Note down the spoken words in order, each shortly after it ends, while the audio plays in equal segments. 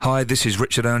Hi, this is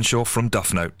Richard Earnshaw from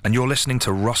Duff Note, and you're listening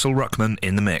to Russell Ruckman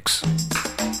in the Mix.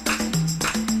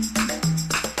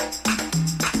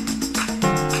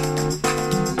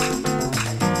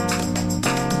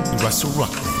 Russell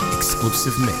Ruckman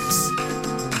exclusive mix.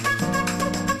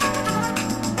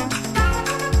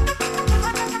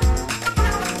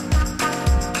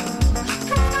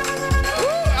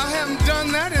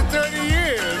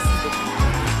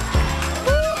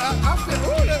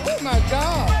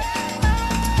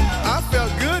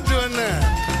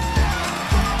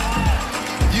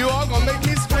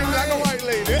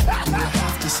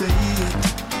 Say it.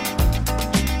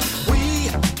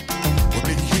 We've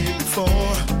been here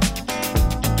before.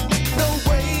 No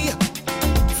way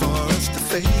for us to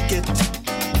fake it.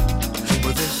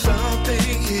 But there's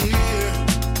something here,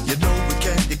 you know we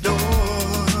can't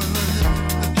ignore.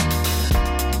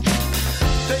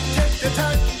 They take their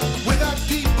time with our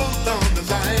people on the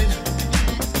line.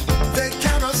 They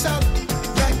count us out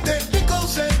like their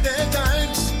nickels and their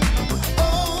dimes.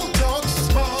 All talk,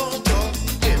 small talk,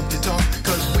 empty talk.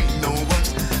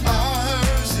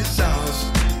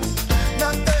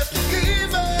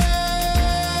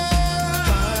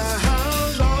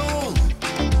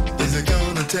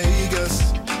 Take us,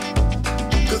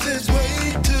 'cause there's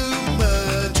way too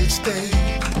much at stake.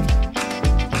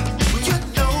 You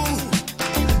know,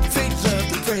 fate love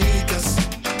to break us,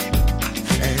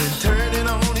 and turning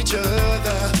on each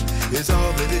other is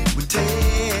all that it would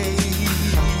take.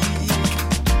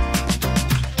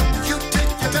 You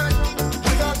take your time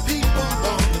with our people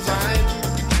on the line.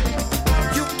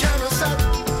 You count us out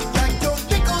like your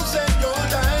nickels and your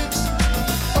dimes.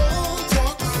 Old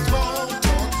talk, small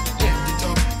talk, empty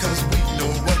talk. 'Cause we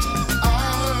know what's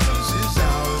ours is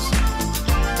ours.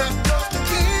 That goes to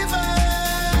give us.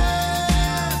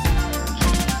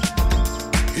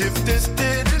 If this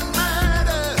didn't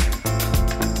matter,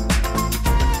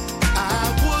 I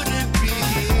wouldn't be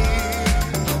here.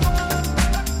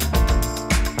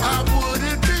 I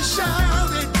wouldn't be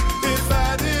shouting if I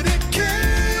didn't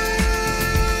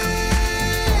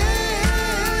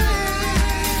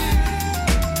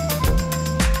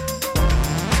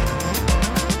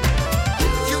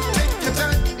You take your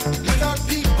time with our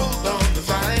people on the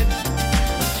line.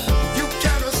 You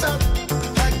count us out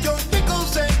like your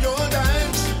nickels and your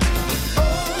dimes.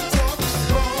 Old talk,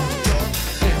 small talk,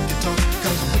 empty talk.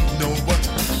 'Cause we know what's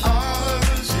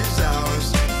ours is ours.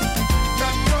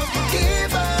 Not yours to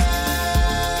give us.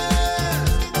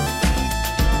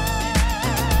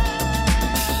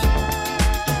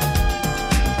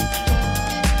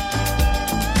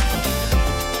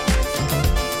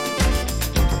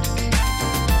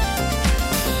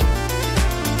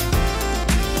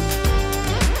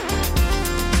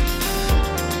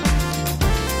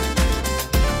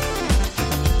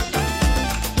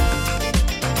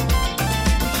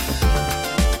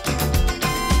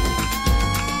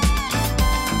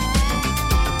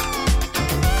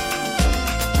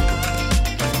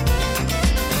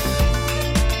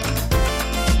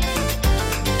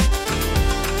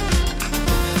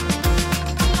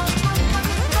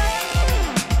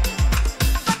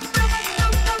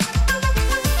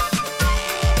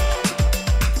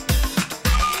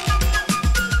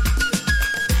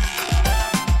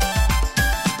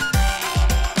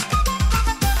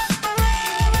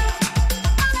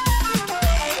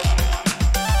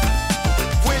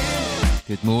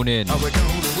 Good morning. Are we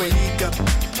gonna wake up?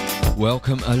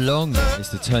 Welcome along. It's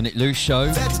the Turn It Loose show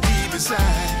Let's keep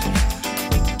inside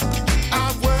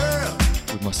our world.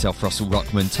 with myself, Russell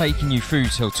Ruckman, taking you through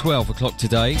till 12 o'clock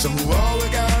today So all we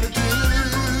gotta do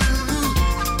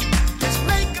is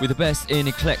make with the best in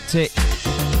eclectic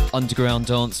underground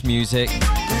dance music. up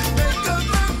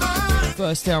my mind.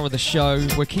 First hour of the show,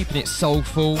 we're keeping it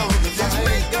soulful. Let's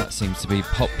make up, That seems to be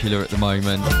popular at the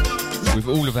moment with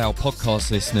all of our podcast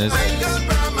listeners. make up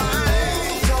our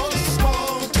mind. Talk,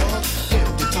 small talk,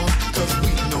 empty talk. 'Cause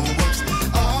we know what's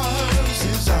ours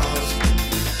is ours.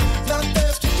 Not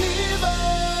theirs to give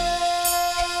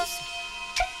us.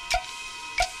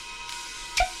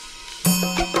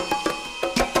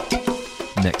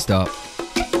 Next up,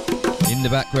 in the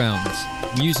background,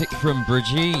 music from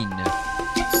Brigitte,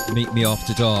 Meet Me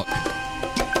After Dark.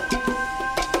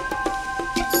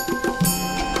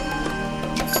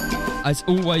 As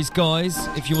always, guys,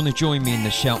 if you want to join me in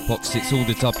the shout box, it's all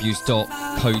the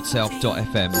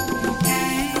w's.codesouth.fm.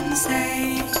 Can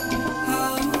say,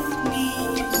 hold me,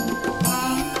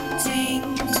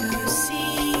 wanting to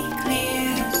see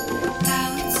clear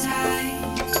outside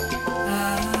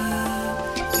of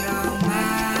your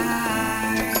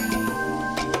mind.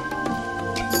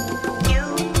 You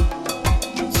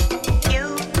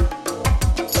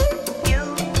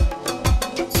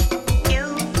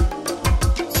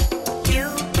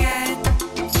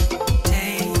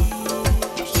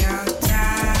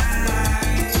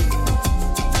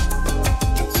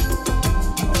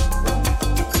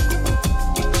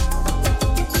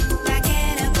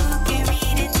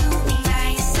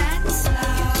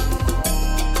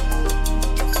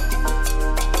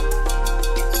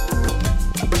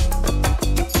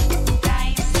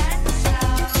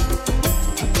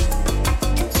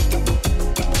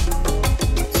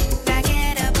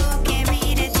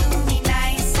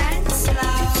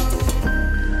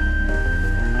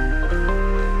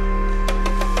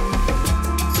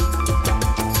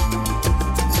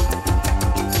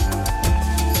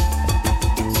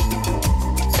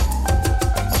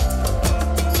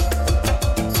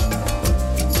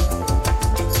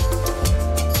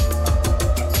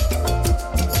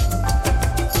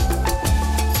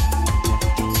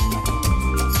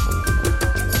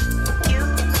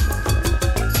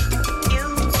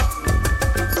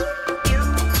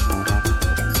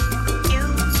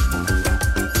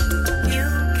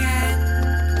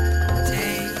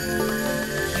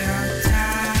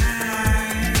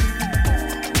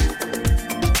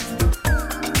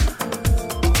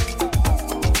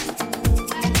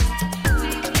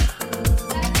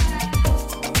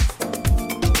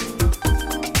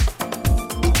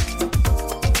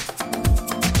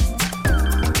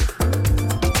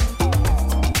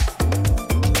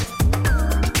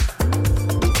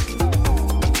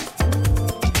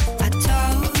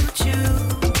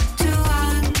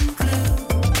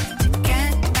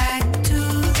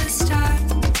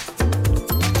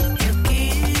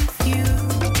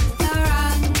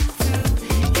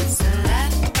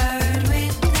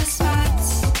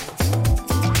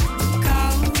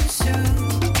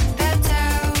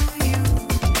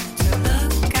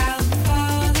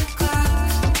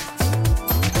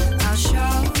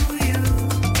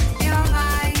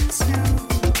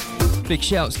Big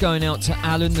shouts going out to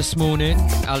Alan this morning.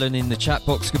 Alan in the chat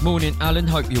box. Good morning, Alan.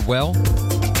 Hope you're well.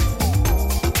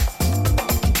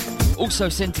 Also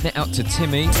sending it out to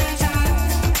Timmy.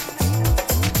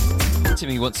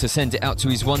 Timmy wants to send it out to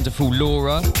his wonderful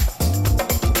Laura.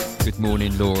 Good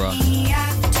morning, Laura.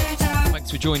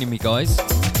 Thanks for joining me, guys.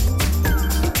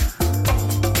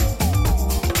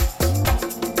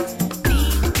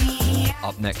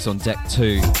 Up next on deck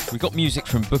 2, we got music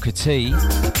from Booker T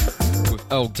with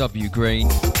Earl W. Green.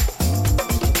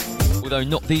 Although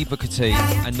not the Booker T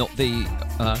and not the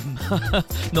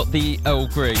not the Earl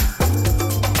Green.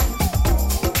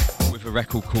 With a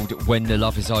record called When the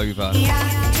Love Is Over.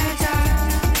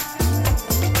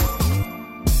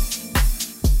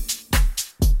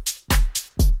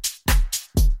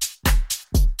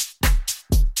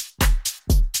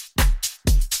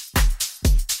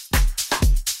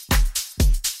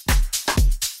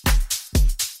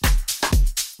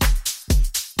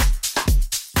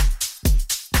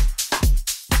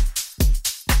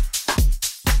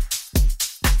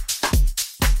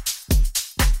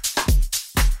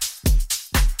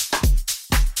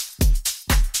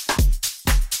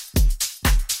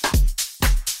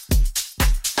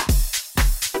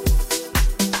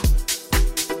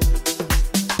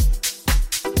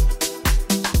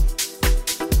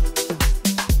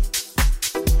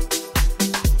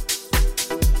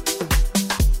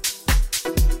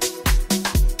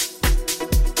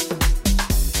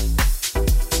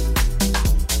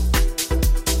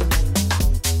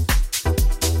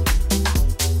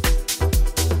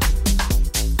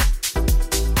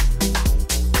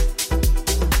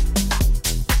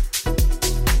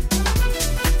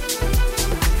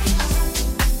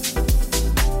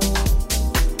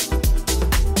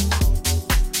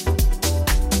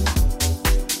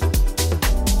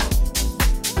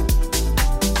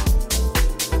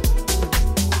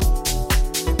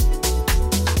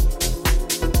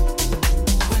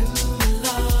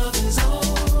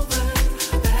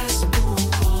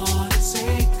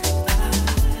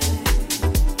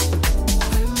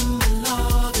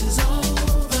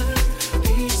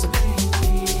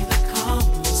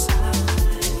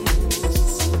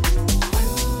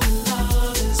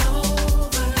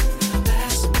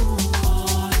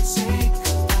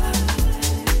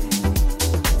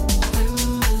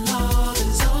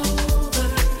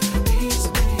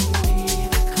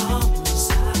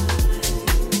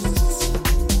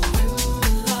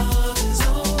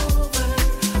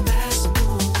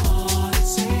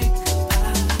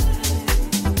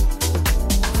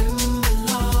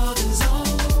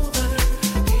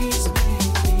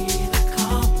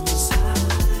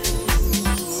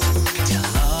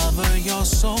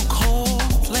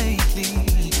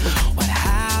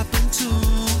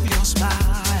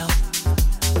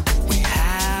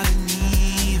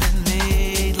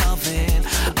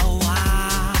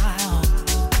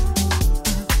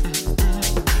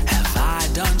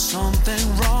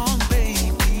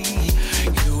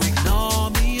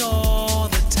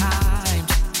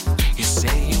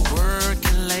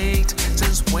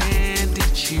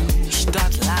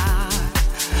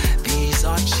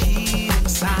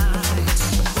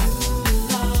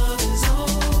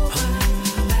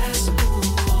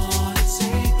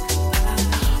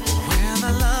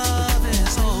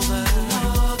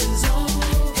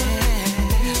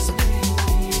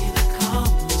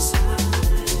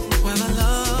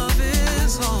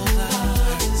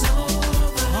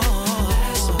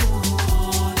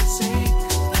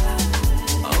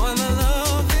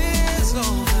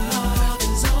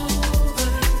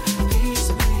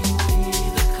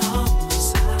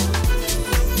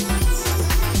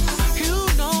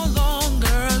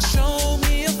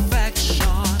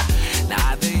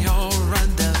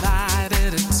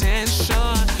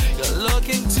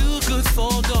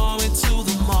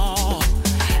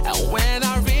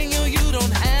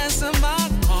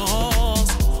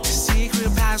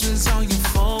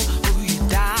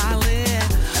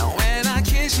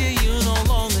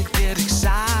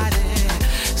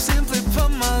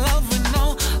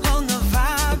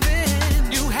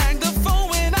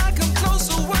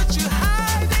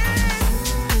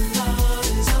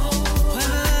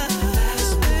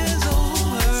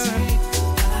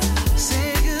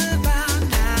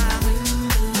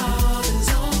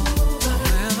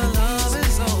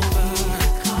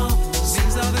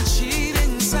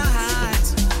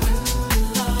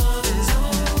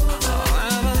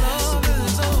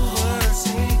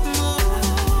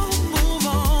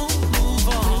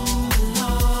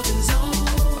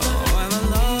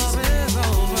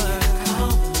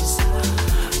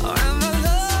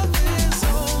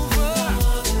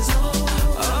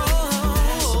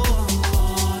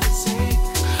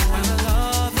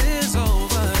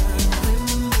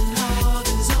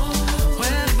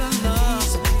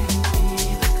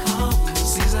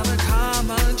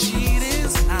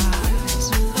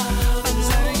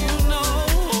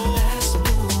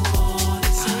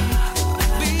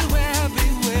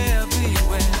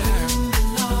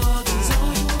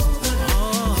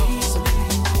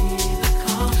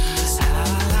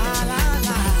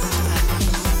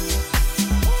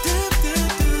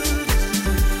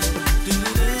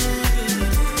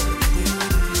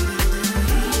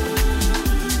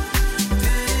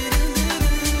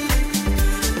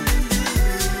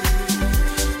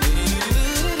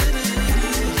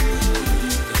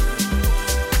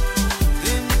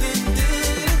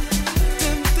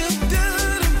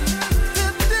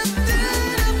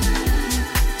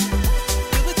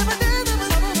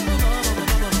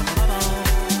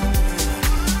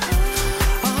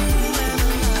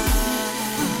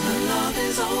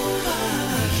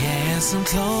 Get some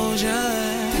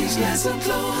closure. Please get some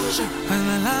closure. When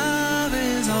the love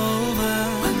is over.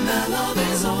 When the love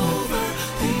is over.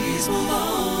 Please move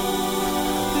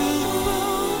on.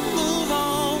 Move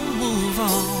on, move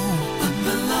on. When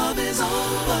the love is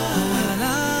over. When the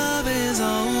love is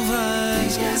over.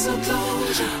 Please get some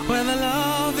closure. When the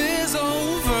love is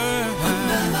over. When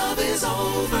the love is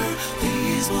over.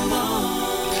 Please move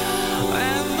on.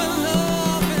 When the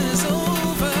love is over.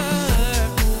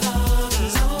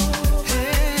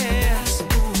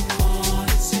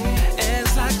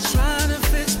 It's like trying to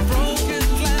fix broken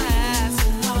glass.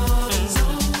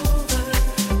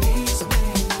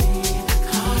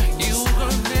 You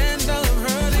could end up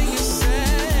hurting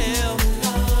yourself.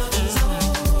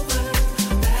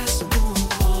 Let's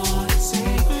move on and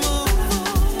see.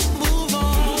 Move on,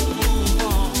 move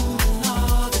on.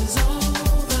 Love is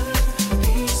over.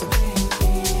 Please make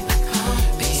me the calm.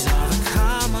 These are the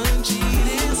common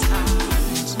cheating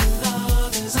signs.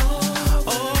 Love is over.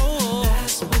 Oh,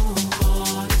 let's move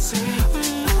on and see.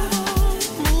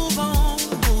 Move on,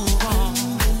 move on.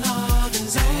 Love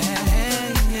is over.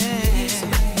 Please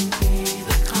make me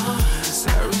the calm.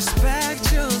 So respect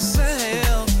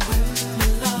yourself. When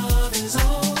love is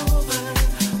over,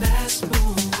 let's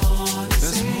move on and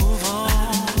see. Move on,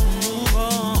 move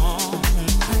on.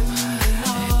 When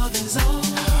love is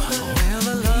over, when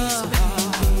the love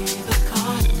is the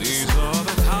calm. These are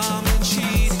the common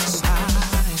cheating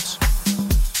signs.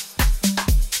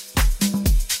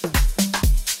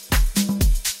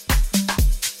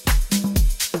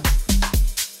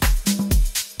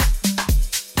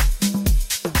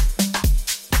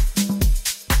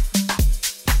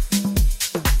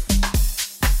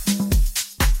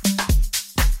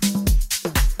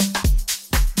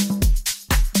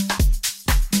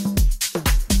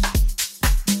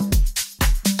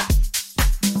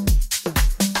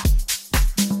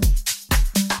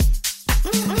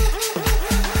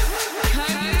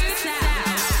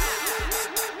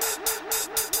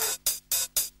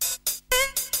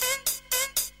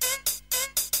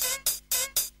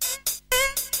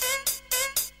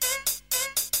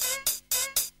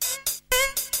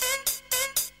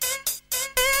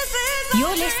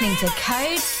 You're listening to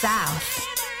Code South.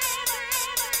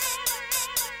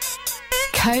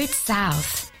 Code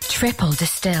South, triple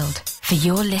distilled for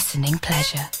your listening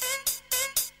pleasure.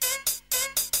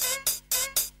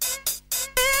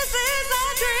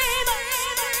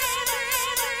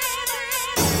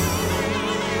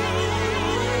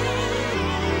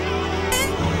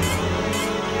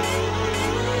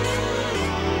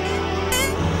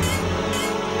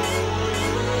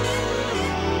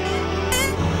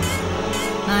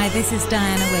 Hi, this is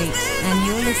Diana Waite, and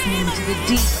you're listening to the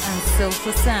deep and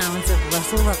soulful sounds of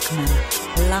Russell Ruckman,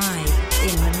 live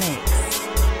in the mix.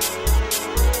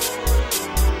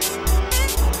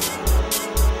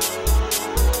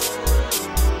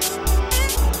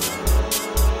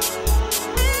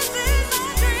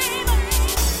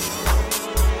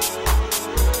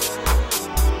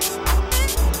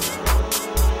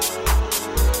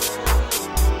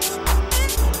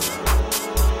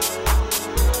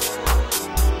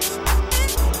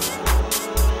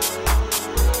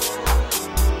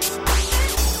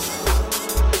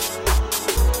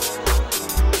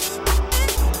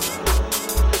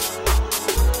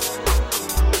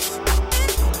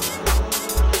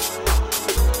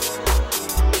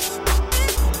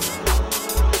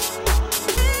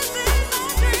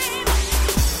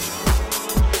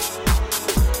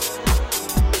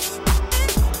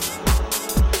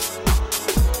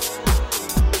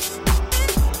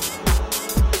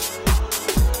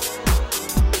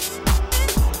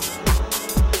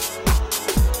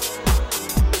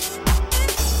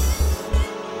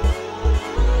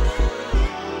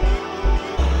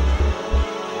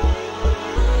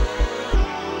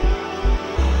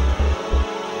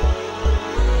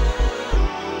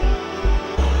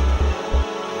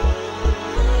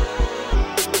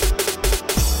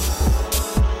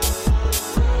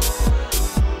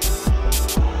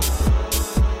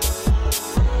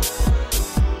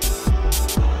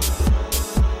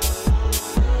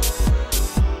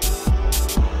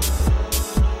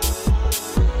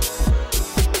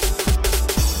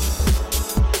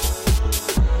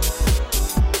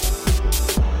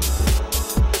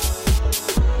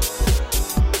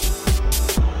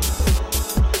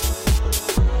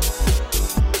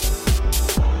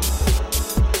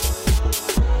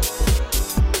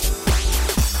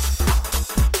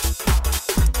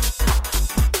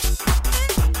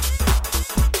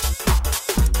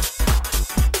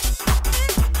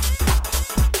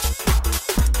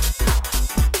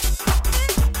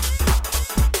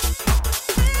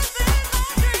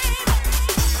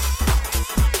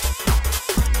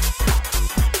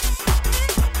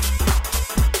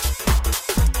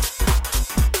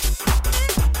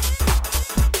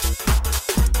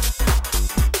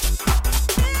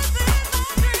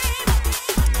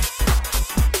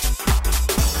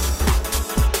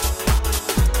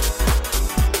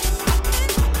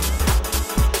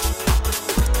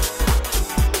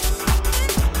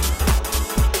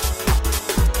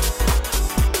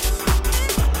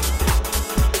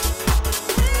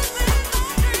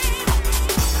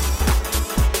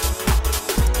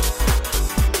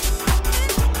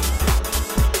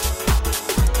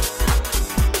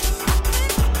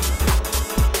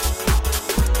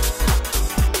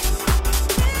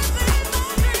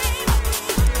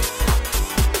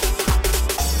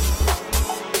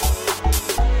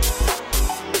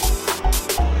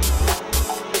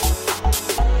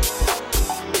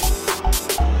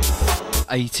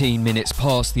 18 minutes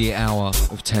past the hour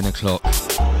of 10 o'clock.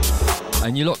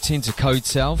 And you're locked into Code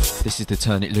South. This is the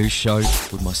Turn It Loose show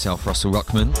with myself, Russell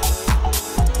Ruckman.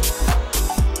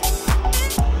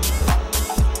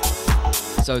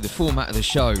 So the format of the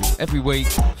show, every week,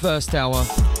 first hour,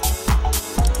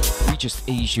 we just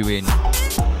ease you in.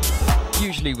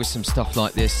 Usually with some stuff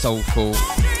like this, soulful,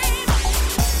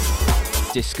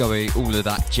 disco-y, all of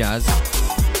that jazz.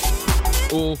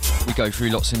 Or we go through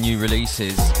lots of new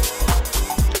releases.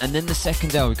 And then the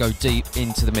second hour we go deep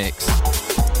into the mix.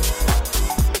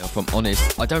 Now, if I'm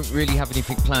honest, I don't really have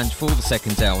anything planned for the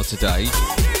second hour today.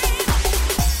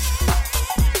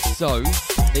 So,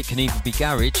 it can even be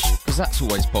garage, because that's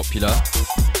always popular.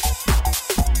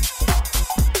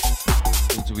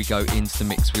 Or do we go into the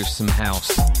mix with some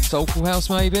house? Soulful house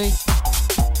maybe?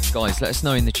 Guys, let us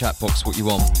know in the chat box what you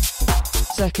want.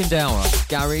 Second hour,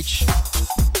 garage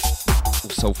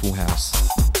or soulful house?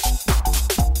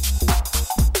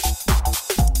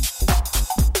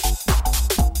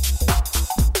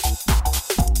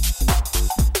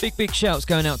 Big shouts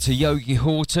going out to Yogi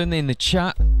Horton in the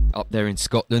chat, up there in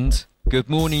Scotland. Good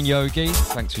morning, Yogi.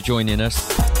 Thanks for joining us.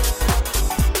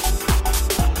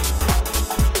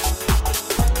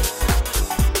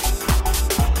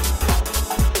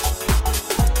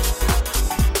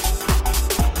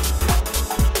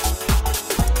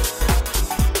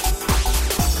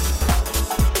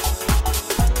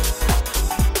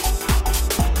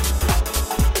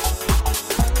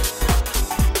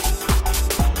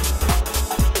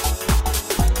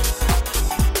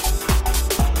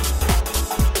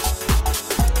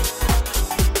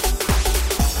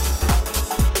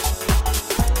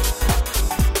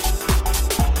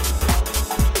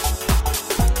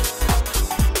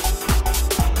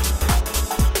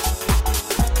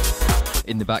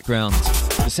 Background,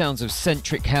 the sounds of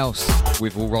Centric House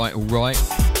with Alright Alright.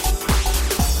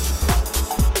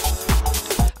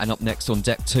 And up next on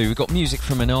deck 2 we've got music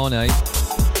from Anane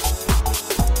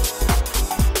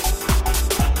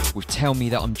with Tell Me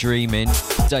That I'm Dreaming.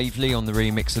 Dave Lee on the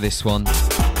remix of this one.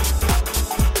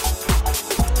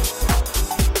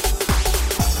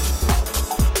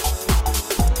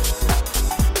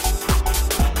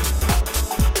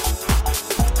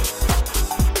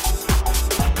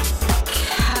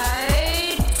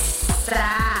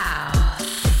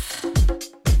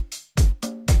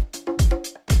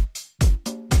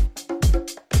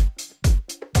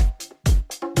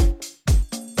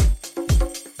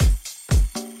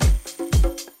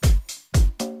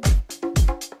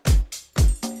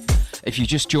 If you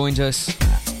just joined us,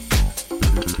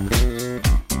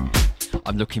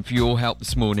 I'm looking for your help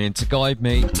this morning to guide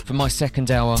me for my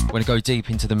second hour when I go deep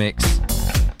into the mix.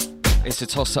 It's a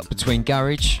toss-up between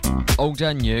garage, old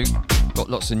and new, got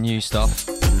lots of new stuff,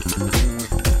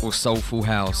 or soulful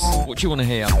house. What do you want to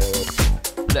hear?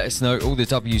 Let us know, all the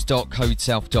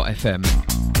w's.codesouth.fm.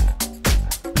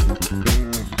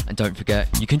 And don't forget,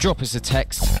 you can drop us a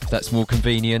text if that's more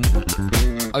convenient.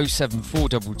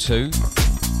 07422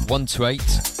 128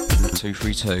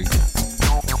 232.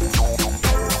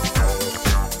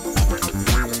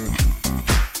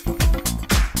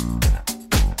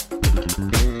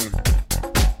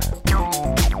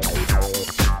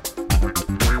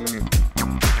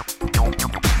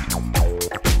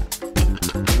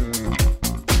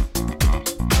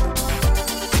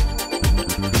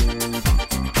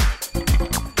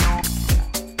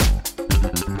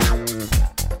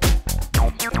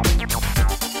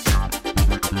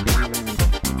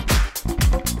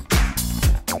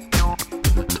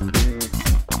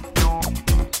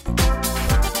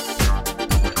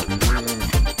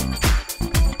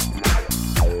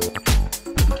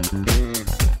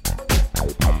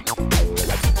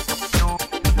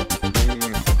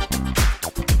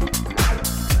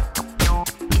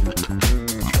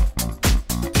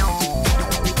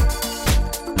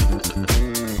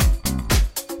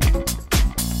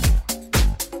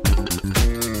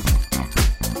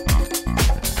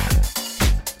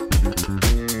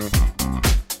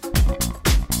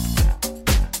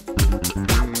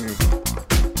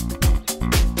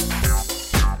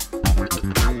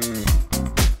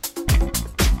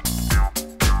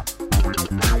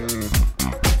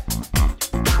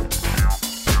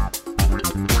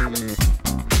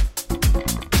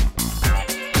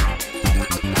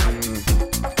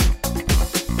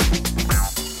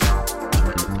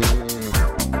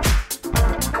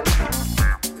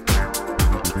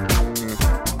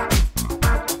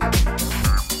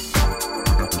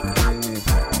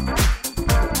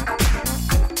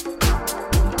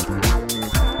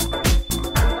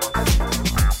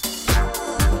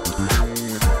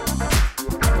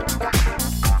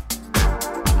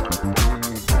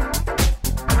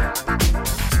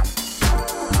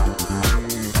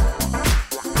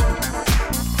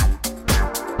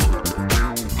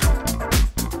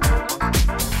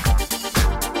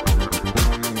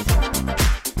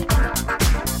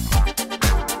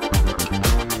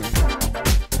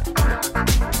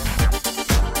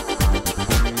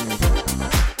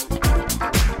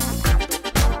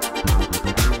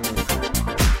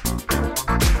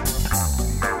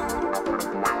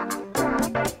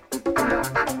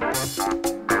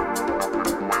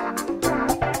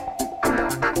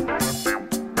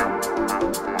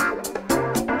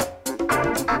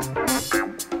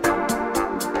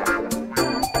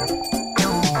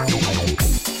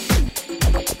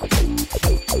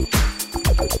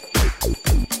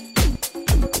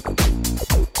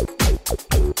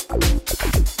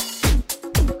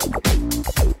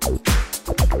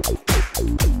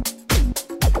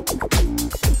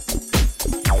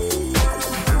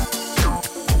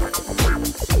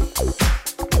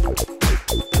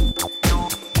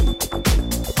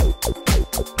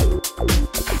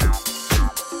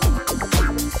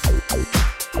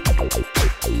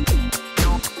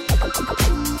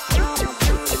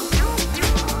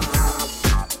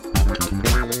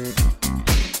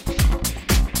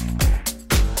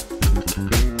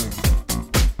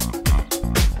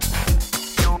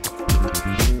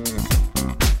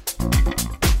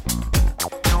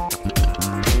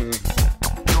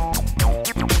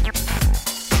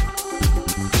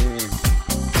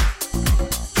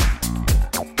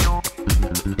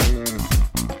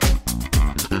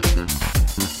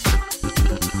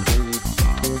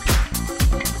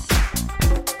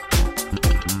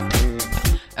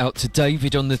 to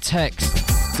David on the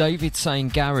text. David saying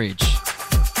garage.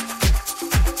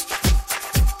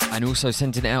 And also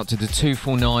sending it out to the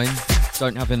 249.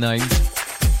 Don't have a name.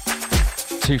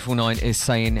 249 is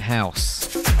saying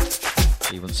house.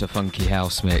 He wants a funky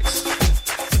house mix.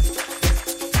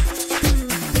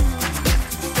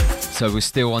 So we're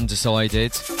still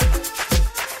undecided.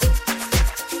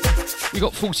 We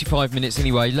got 45 minutes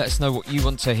anyway. Let us know what you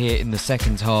want to hear in the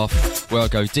second half, where I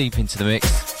go deep into the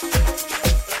mix.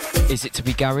 Is it to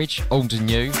be garage, old and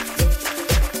new?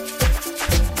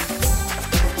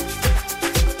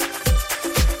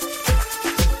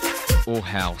 Or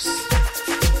house?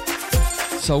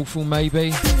 Soulful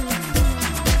maybe?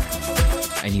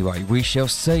 Anyway, we shall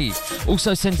see.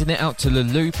 Also sending it out to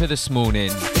Lalupa this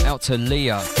morning. Out to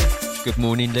Leah. Good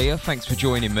morning, Leah. Thanks for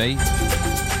joining me.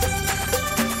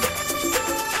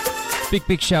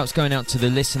 Big shouts going out to the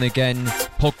Listen Again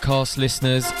podcast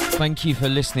listeners. Thank you for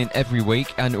listening every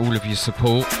week and all of your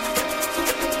support.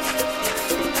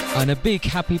 And a big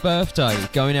happy birthday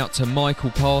going out to Michael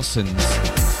Parsons.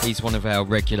 He's one of our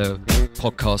regular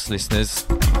podcast listeners.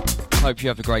 Hope you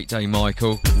have a great day,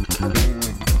 Michael.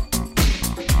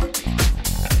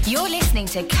 You're listening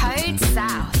to Code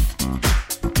South.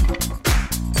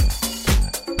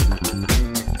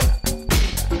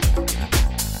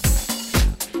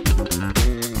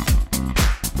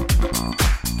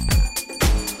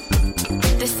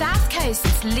 The South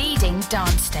Coast's leading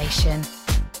dance station.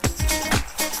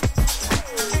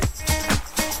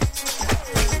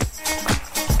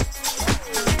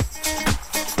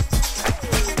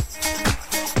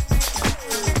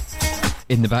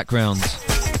 In the background,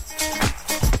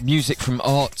 music from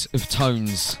Art of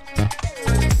Tones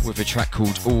with a track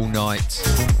called All Night.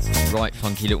 Right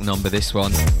funky little number, this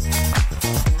one.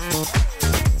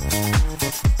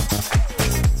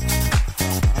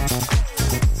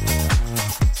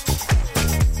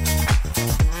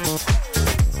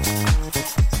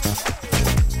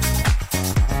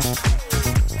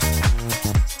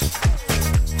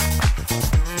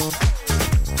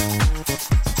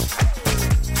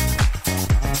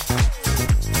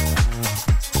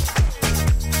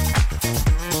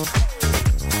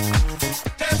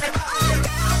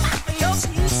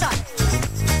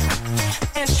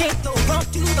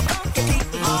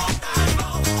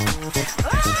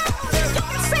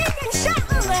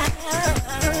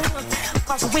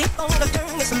 We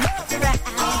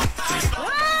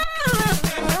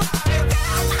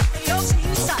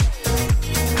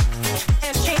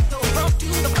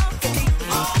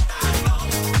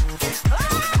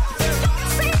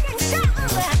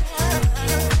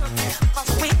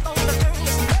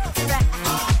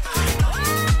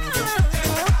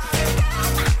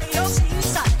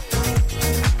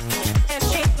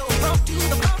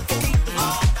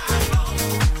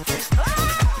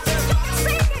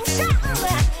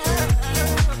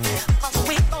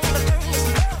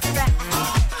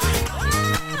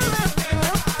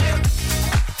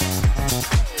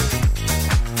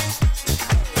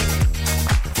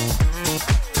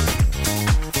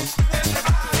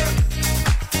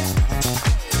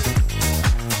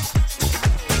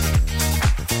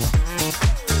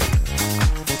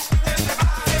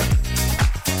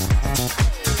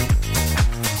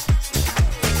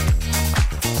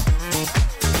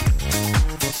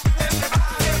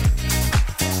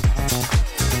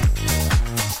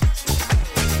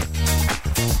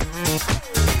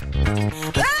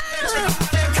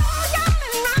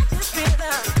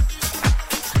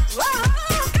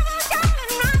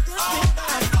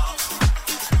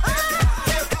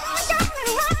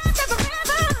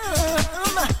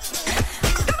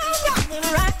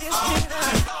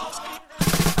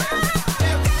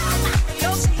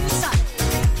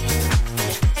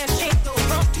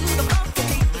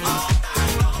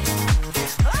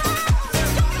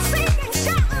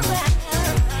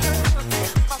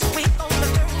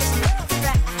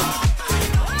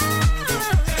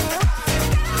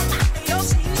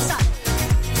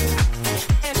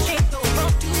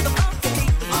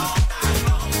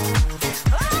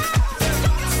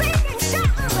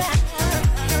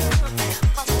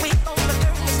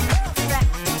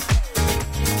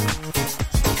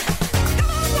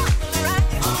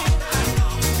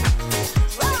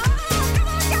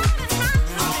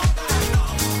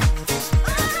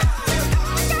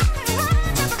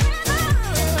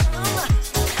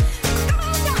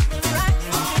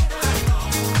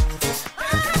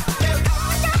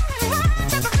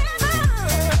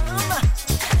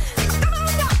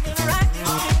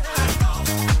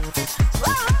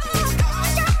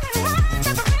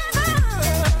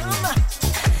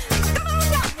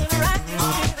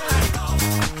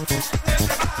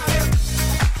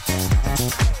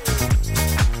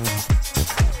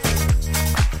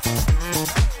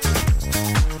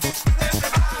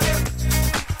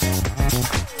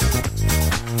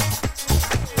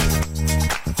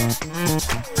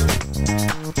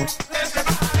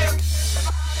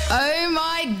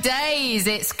ladies,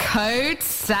 it's Code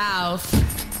South.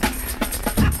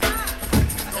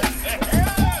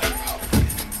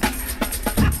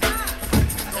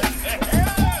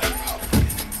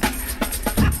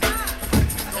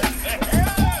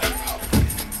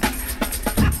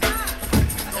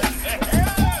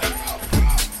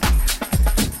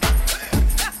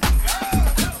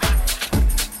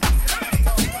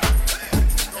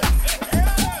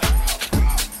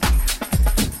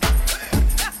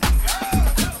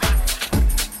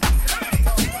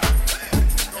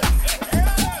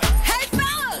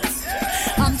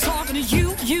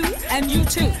 And you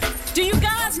too. Do you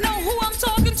guys know who I'm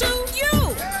talking to?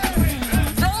 You!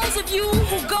 Those of you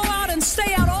who go out and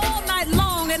stay out all night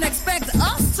long and expect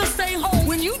us to stay home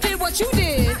when you did what you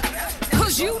did,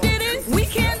 cause you did it, we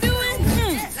can't do it?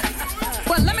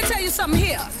 Well, let me tell you something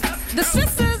here. The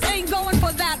sisters ain't going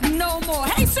for that no more.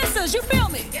 Hey sisters, you feel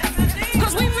me?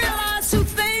 Cause we realize two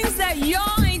things, that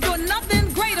y'all ain't doing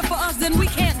nothing greater for us than we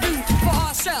can't do for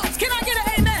ourselves. Can I get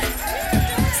an amen?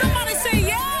 Somebody say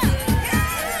yeah.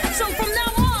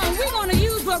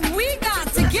 We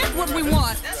got to get what we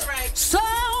want. That's right. So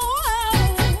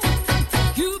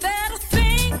you better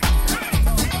think.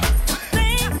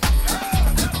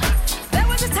 There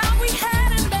was a time we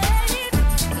had it made.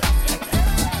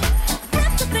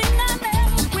 That's the thing I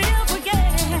never will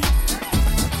forget.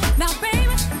 Now, baby.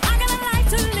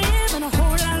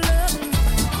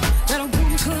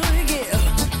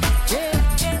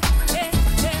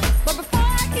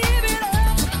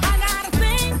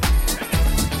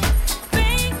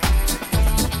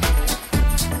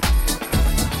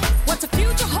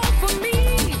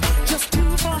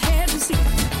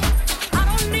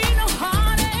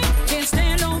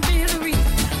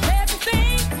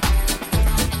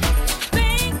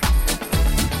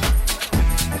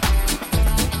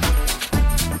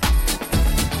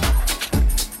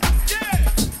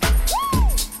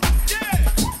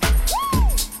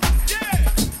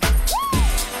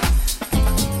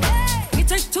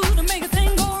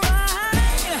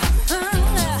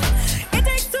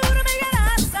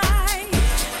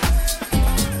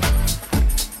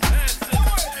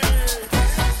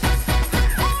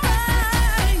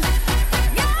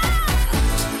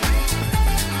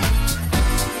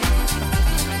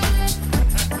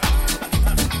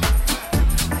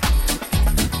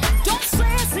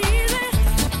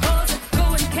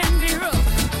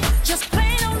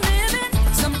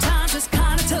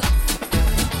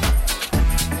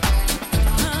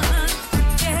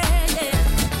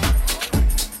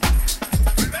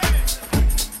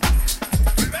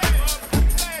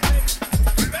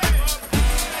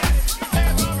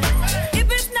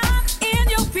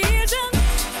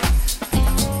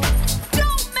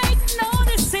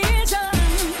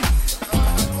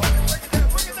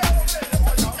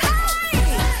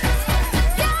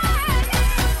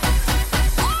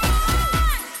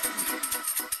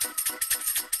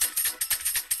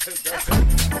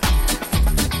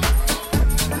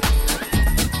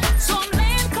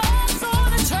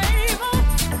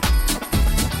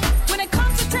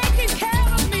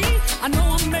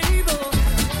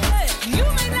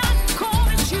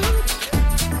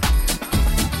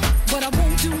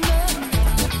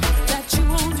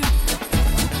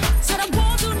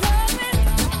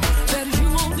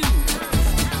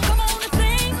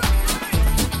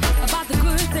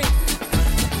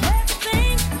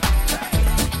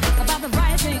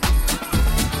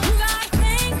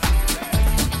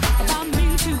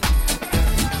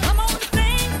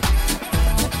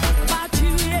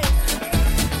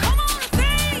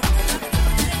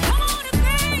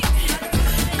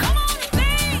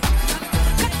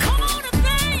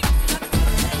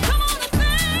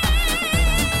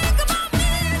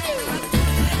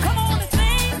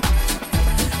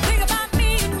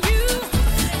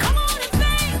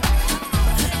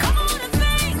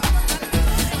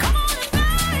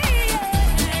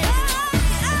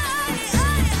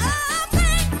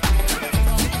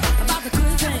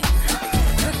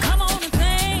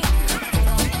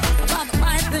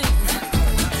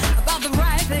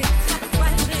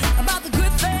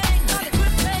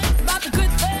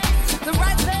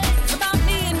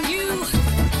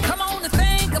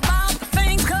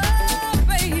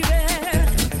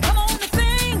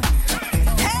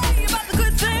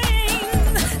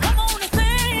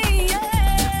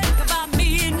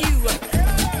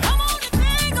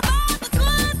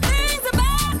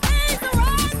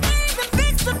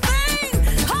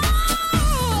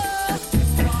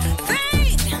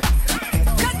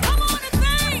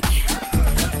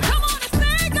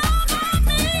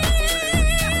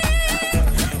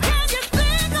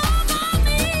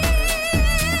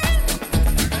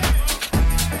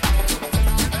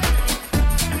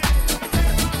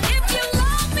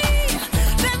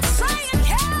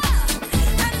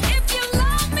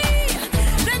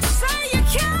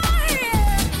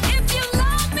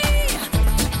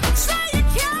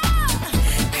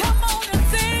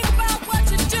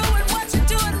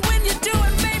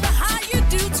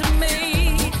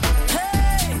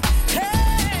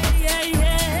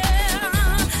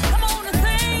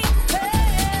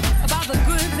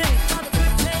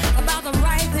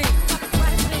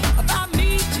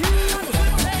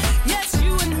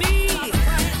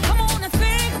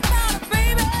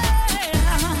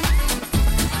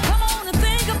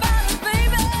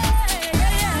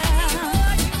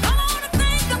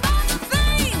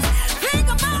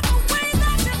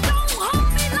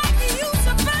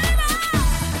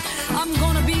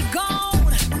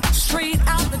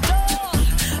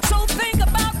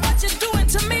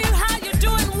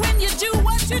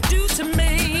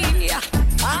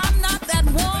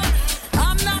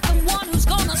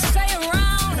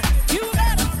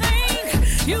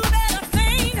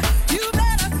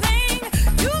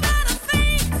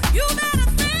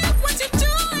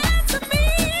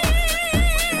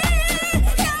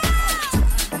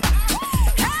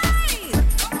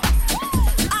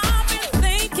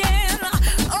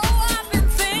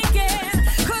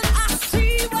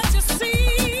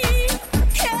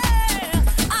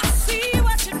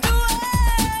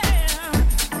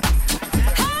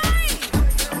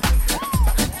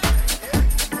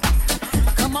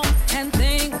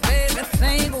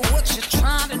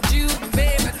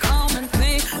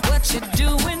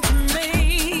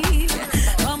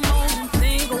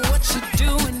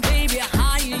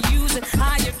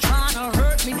 here trying to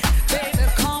hurt me. Baby,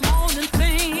 come on and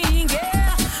think,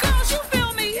 yeah. Girls, you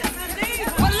feel me?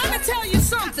 Well, let me tell you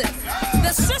something.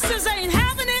 The sisters ain't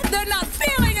having it. They're not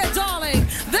feeling it, darling.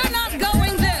 They're not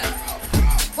going there.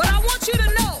 But I want you to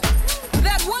know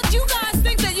that what you guys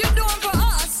think that you're doing for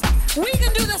us, we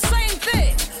can do the same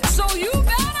thing. So you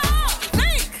better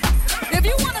think. If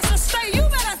you want us to stay, you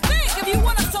better think. If you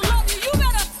want us to love you, you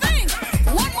better think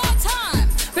one more time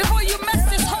before you mess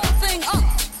this whole thing up.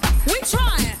 We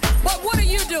trying, but what are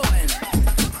you doing?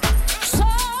 So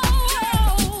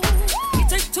it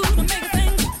takes two to make a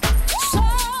thing. So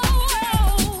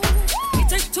it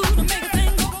takes two to make a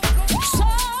thing. So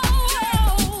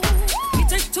it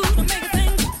takes two to make a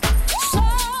thing. So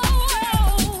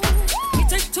it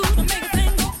takes two to make a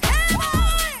thing. Hey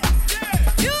boy,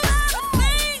 you gotta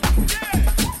think.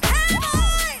 Hey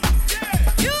boy,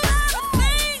 you gotta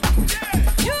think.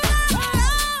 You gotta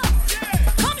love.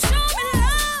 Come show me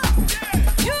love.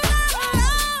 You gotta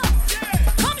love.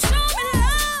 Come show me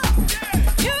love.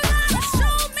 You gotta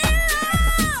show me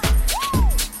love.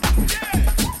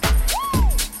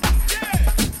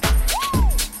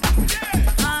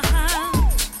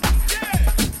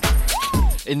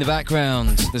 In the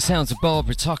background, the sounds of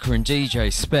Barbara Tucker and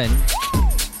DJ Spen.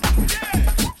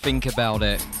 Think About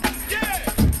It.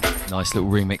 Nice little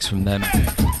remix from them.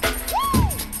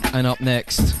 And up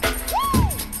next,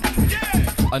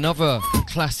 another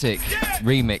classic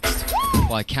remixed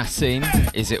by Cassim,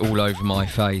 Is It All Over My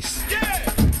Face.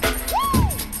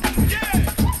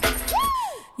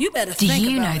 You better Do think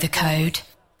you about know it. the code?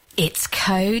 It's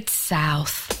Code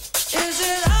South. Is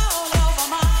it all over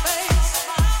my face?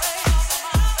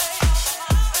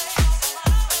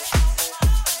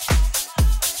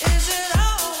 Is it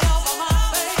all over my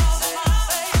face?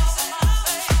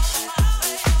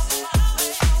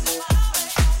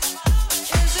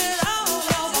 Is it all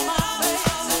over my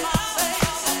face?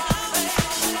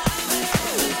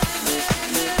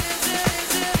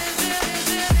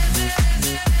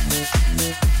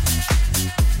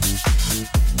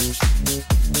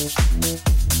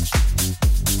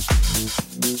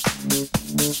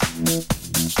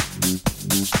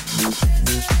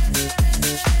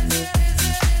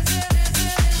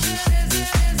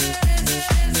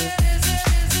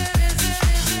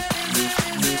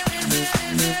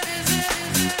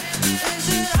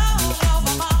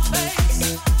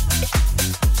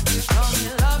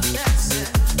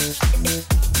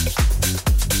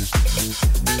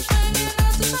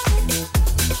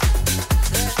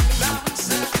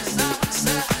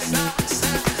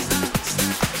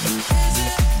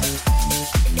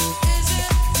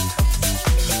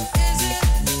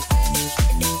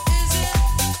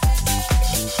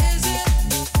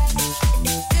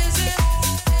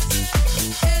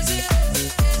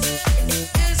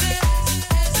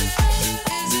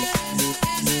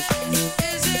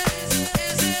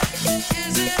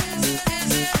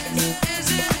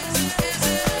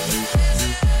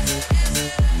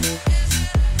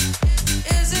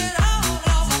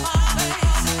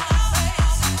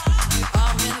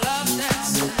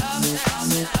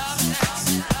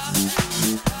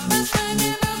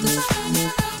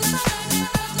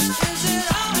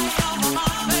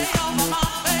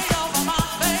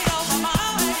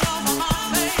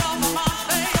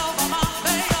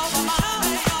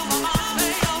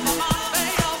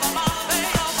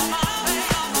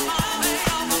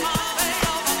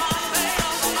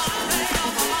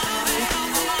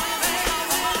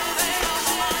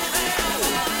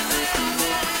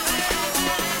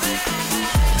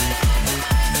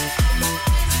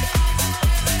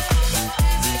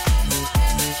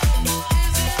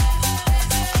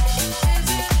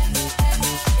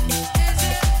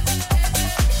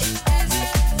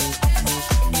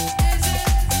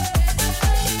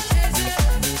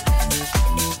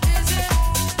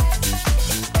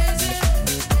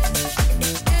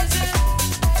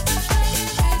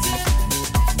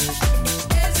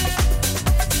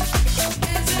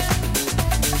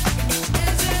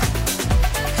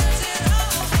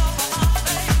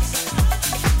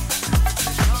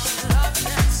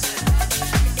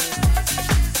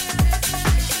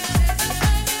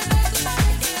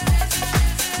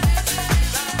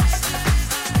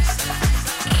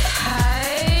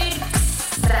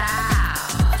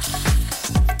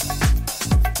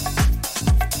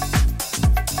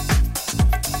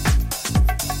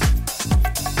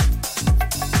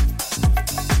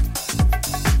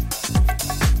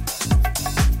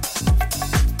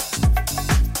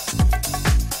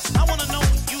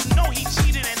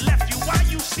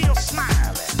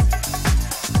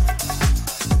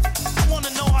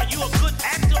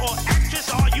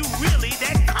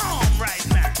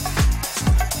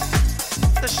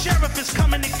 sheriff is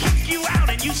coming to kick you out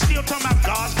and you still talking about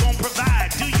God's gonna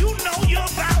provide. Do you know you're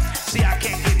about? See, I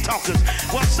can't get talkers.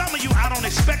 Well, some of you I don't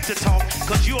expect to talk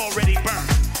because you already burned.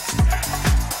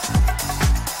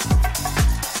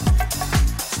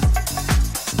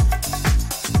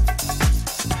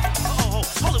 Oh,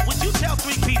 hold it. Would you tell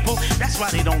 3 people that's why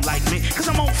they don't like me? Because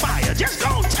I'm on fire. Just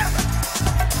go tell them.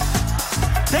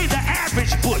 They the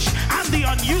average bush. I'm the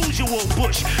unusual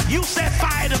bush. You set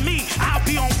fire to me, I'll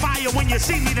be on fire when you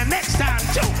see me the next time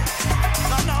too.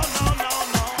 No.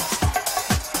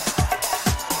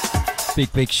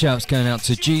 Big shouts going out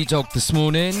to G-Dog this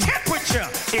morning. Temperature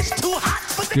is too hot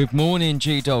for them. Good morning,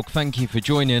 G-Dog. Thank you for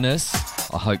joining us.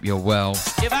 I hope you're well.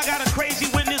 If I got a crazy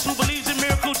witness who believes in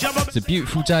miracles, jump up. It's a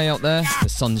beautiful day out there. The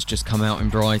sun's just come out in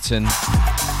Brighton.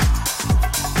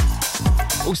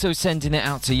 Also sending it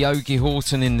out to Yogi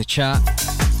Horton in the chat,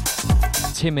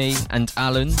 Timmy and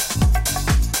Alan.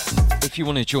 If you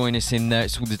want to join us in there,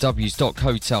 it's all the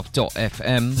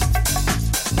w's.codesouth.fm.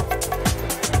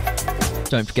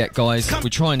 Don't forget, guys, we're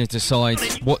trying to decide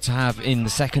what to have in the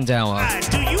second hour.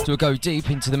 So we'll go deep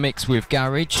into the mix with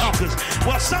garage,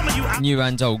 Well, some of you, new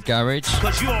and old garage,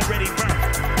 because you already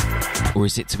burned. or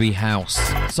is it to be house,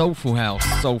 soulful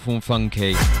and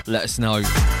funky? Let us know.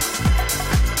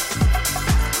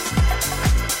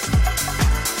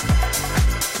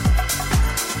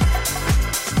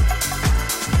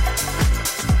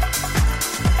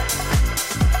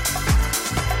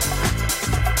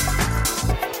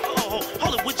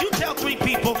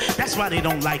 That's why they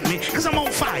don't like me, because I'm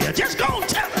on fire. Just go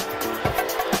tell them.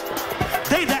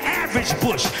 They the average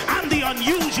bush. I'm the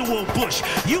unusual bush.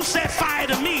 You set fire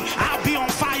to me, I'll be on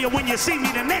fire when you see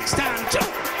me the next time too.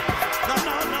 No.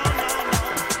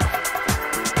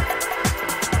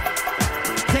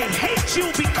 They hate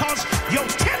you because your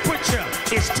temperature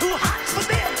is too hot for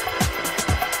them.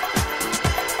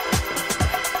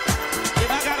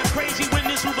 If I got a crazy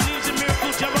witness who believes in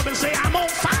miracles, jump up and say, I'm on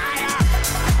fire.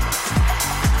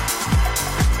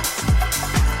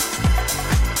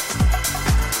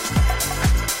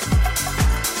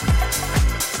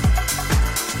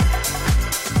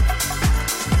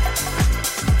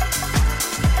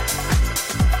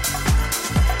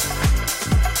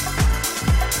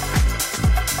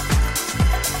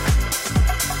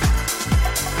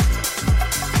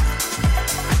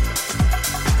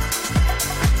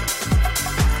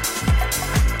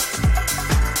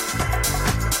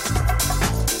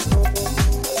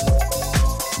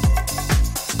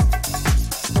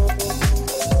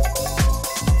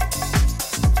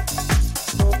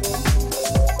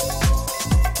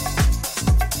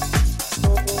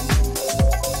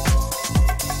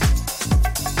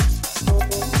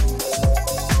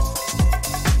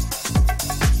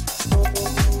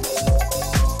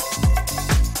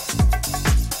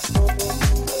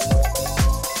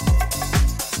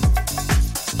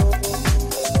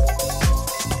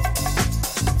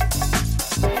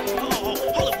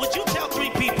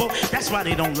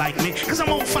 They don't like me, because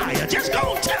I'm on fire. Just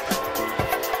go tell them.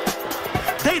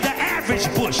 They the average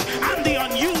bush. I'm the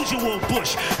unusual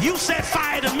bush. You set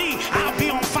fire to me, I'll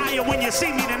be on fire when you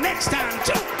see me the next time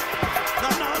too. No.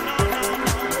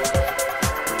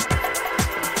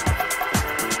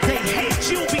 They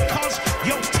hate you because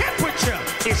your temperature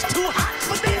is too hot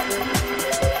for them.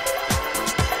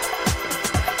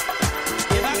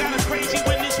 If I got a crazy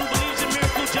witness who believes in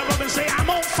miracles, jump up and say, I'm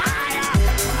on fire.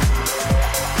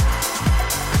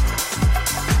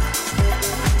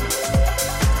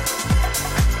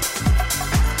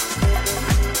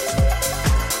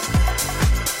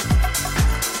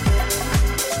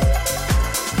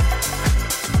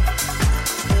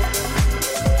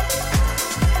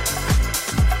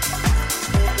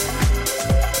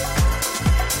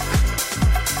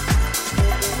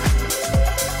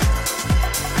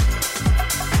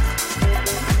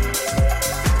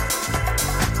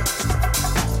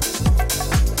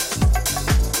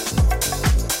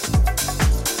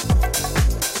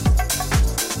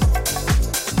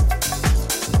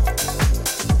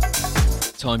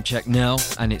 Time check now,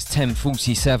 and it's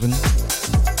 10:47.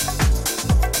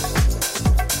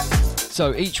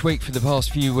 So each week for the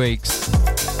past few weeks,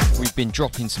 we've been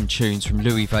dropping some tunes from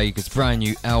Louis Vega's brand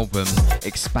new album,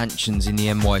 Expansions in the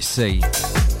NYC.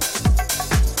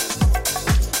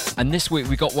 And this week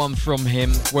we got one from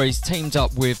him where he's teamed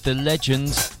up with the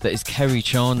legend that is Kerry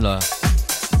Chandler.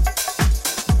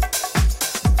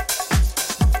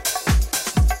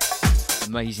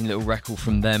 Amazing little record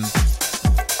from them.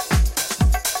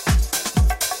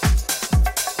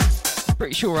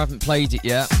 Pretty sure I haven't played it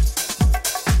yet.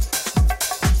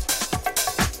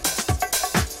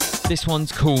 This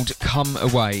one's called Come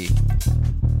Away.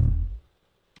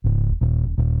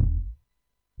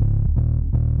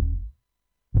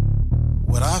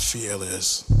 feel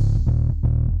is,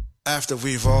 after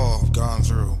we've all gone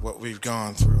through what we've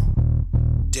gone through,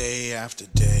 day after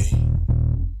day,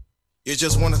 you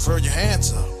just want to throw your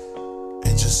hands up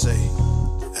and just say,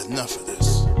 enough of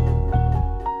this.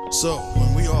 So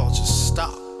when we all just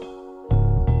stop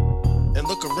and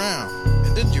look around,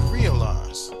 and then you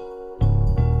realize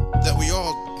that we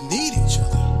all need each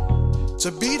other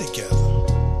to be together.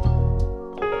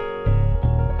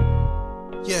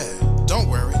 Yeah, don't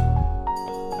worry,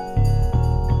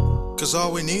 'cause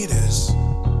all we need is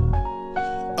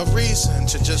a reason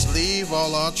to just leave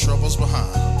all our troubles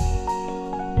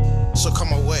behind. So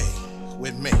come away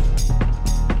with me.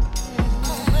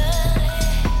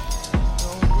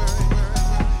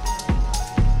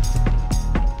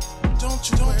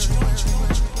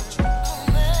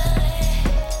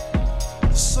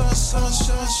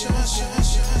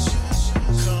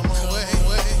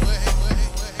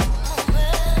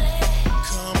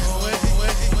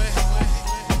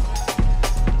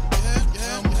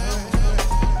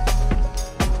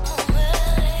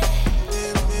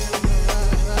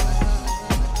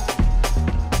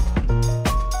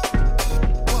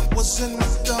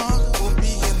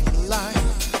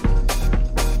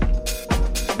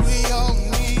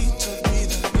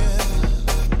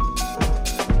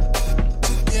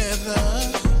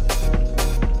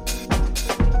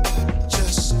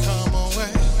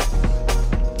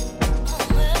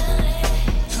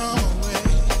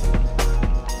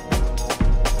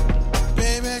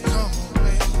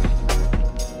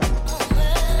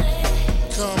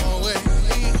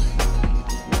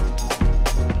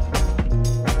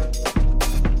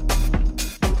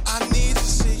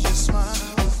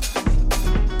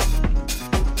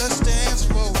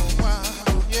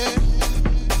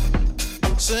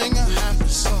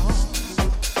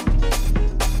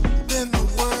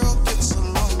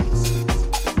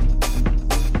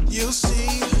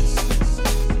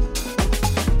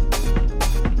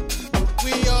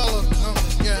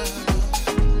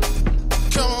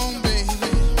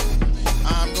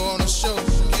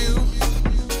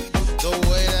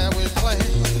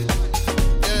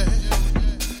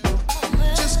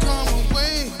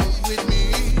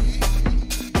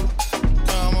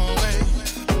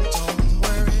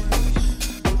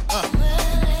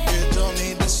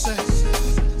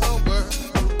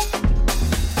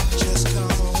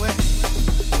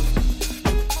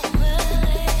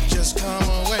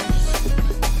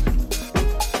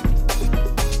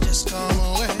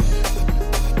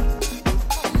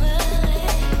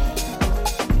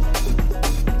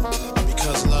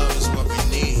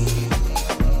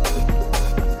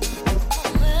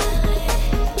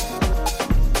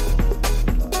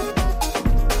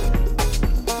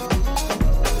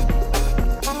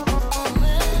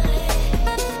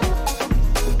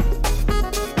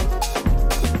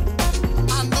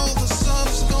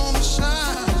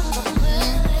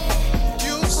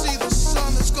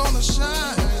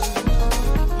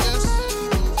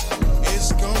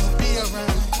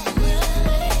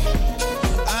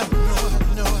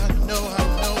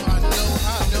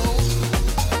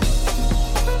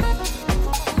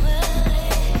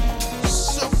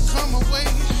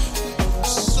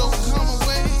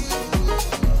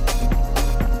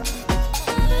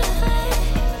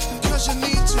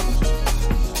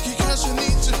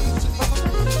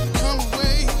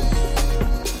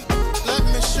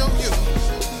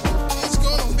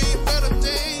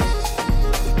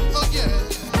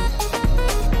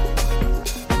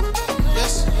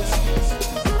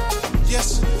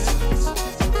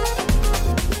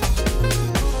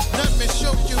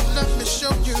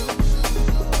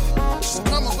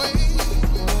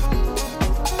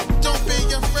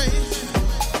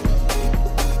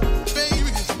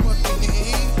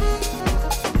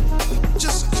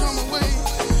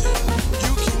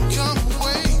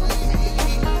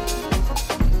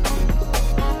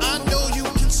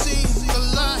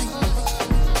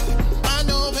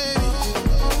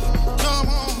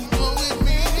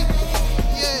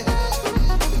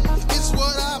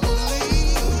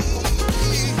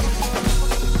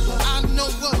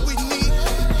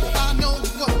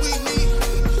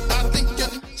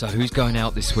 So who's going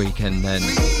out this weekend then?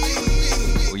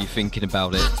 Or are you thinking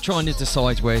about it? Trying to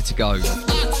decide where to go.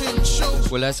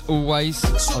 Well, as always,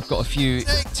 I've got a few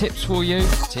tips for you.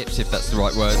 Tips, if that's the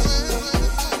right word.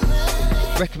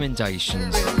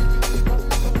 Recommendations.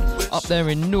 Up there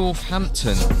in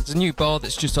Northampton, there's a new bar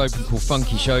that's just opened called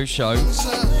Funky Show.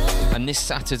 And this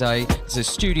Saturday, there's a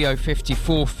Studio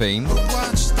 54 theme.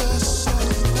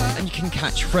 And you can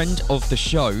catch friend of the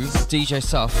show, DJ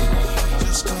Suff,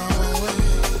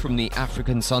 from the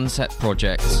African Sunset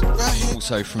Project,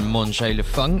 also from Manger Le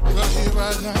Funk.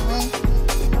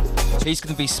 He's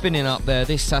going to be spinning up there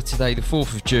this Saturday, the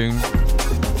 4th of June.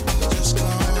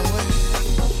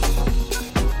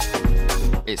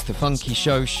 It's the Funky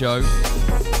Show Show.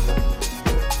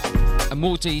 And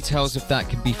more details of that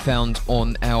can be found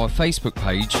on our Facebook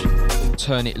page,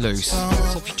 Turn It Loose.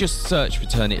 So if you just search for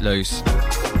Turn It Loose,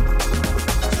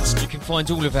 you can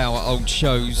find all of our old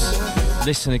shows,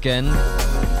 listen again,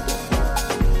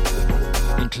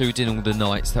 including all the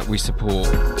nights that we support.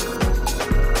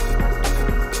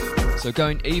 So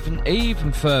going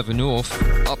even further north,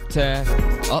 up there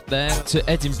to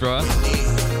Edinburgh.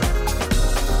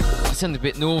 I sound a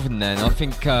bit northern then. I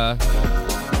think I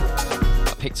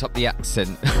picked up the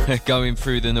accent going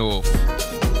through the north.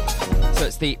 So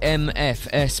it's the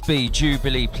MFSB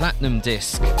Jubilee Platinum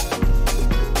disc.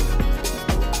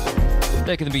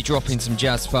 They're going to be dropping some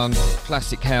jazz funk,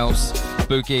 classic house,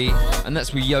 boogie, and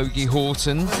that's with Yogi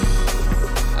Horton.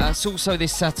 It's also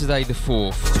this Saturday the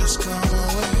 4th.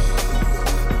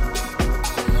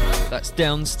 That's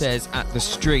downstairs at the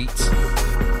street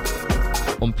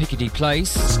on Piccadilly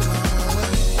Place.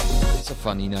 It's a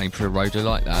funny name for a road, I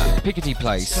like that. Piccadilly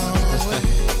Place.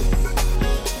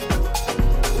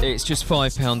 It's just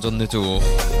 £5 on the door.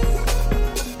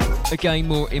 Again,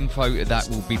 more info of that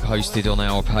will be posted on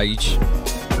our page.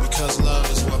 Because love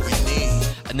is what we need.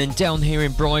 And then down here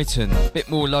in Brighton, a bit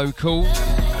more local.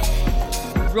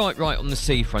 Right on the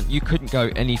seafront. You couldn't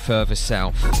go any further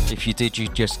south. If you did,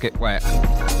 you'd just get wet.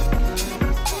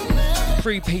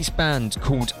 3-piece band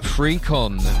called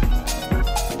Freakon.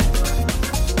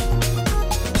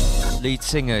 Lead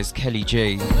singer is Kelly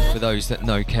G, for those that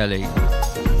know Kelly.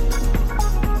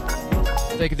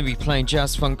 They're going to be playing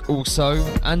jazz funk also,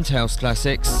 and house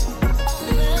classics,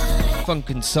 funk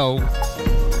and soul,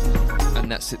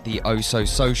 and that's at the Oh So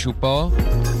Social Bar,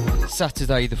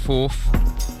 Saturday the 4th.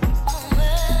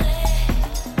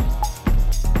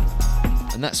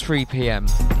 And that's 3 p.m.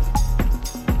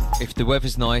 If the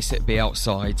weather's nice, it'll be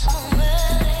outside.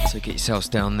 So get yourselves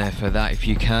down there for that if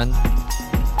you can.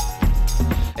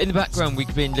 In the background,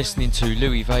 we've been listening to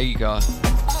Louis Vega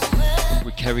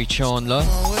with Kerry Chandler.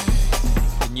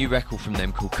 A new record from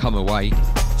them called Come Away.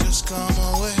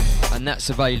 And that's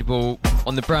available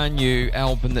on the brand new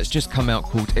album that's just come out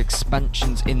called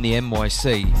Expansions in the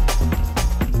NYC.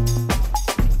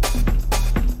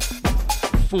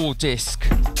 4-disc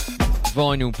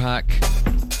vinyl pack.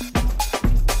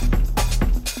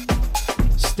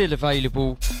 Still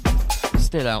available,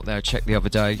 still out there, check the other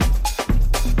day,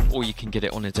 or you can get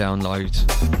it on a download.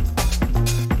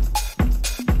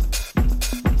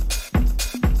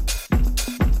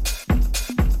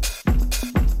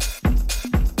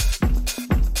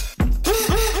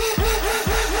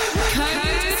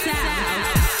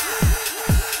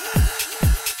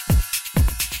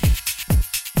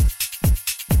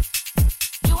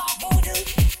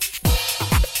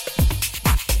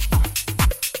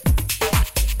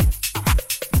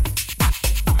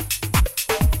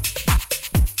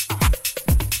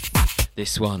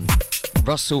 This one,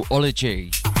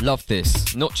 Russellology. Love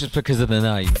this, not just because of the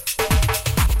name.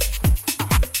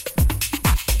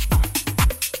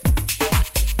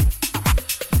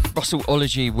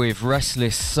 Russellology with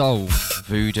Restless Soul,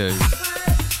 Voodoo.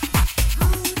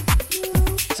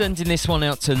 Sending this one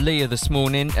out to Leah this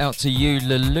morning, out to you,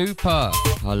 Lalupa.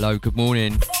 Hello, good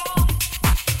morning.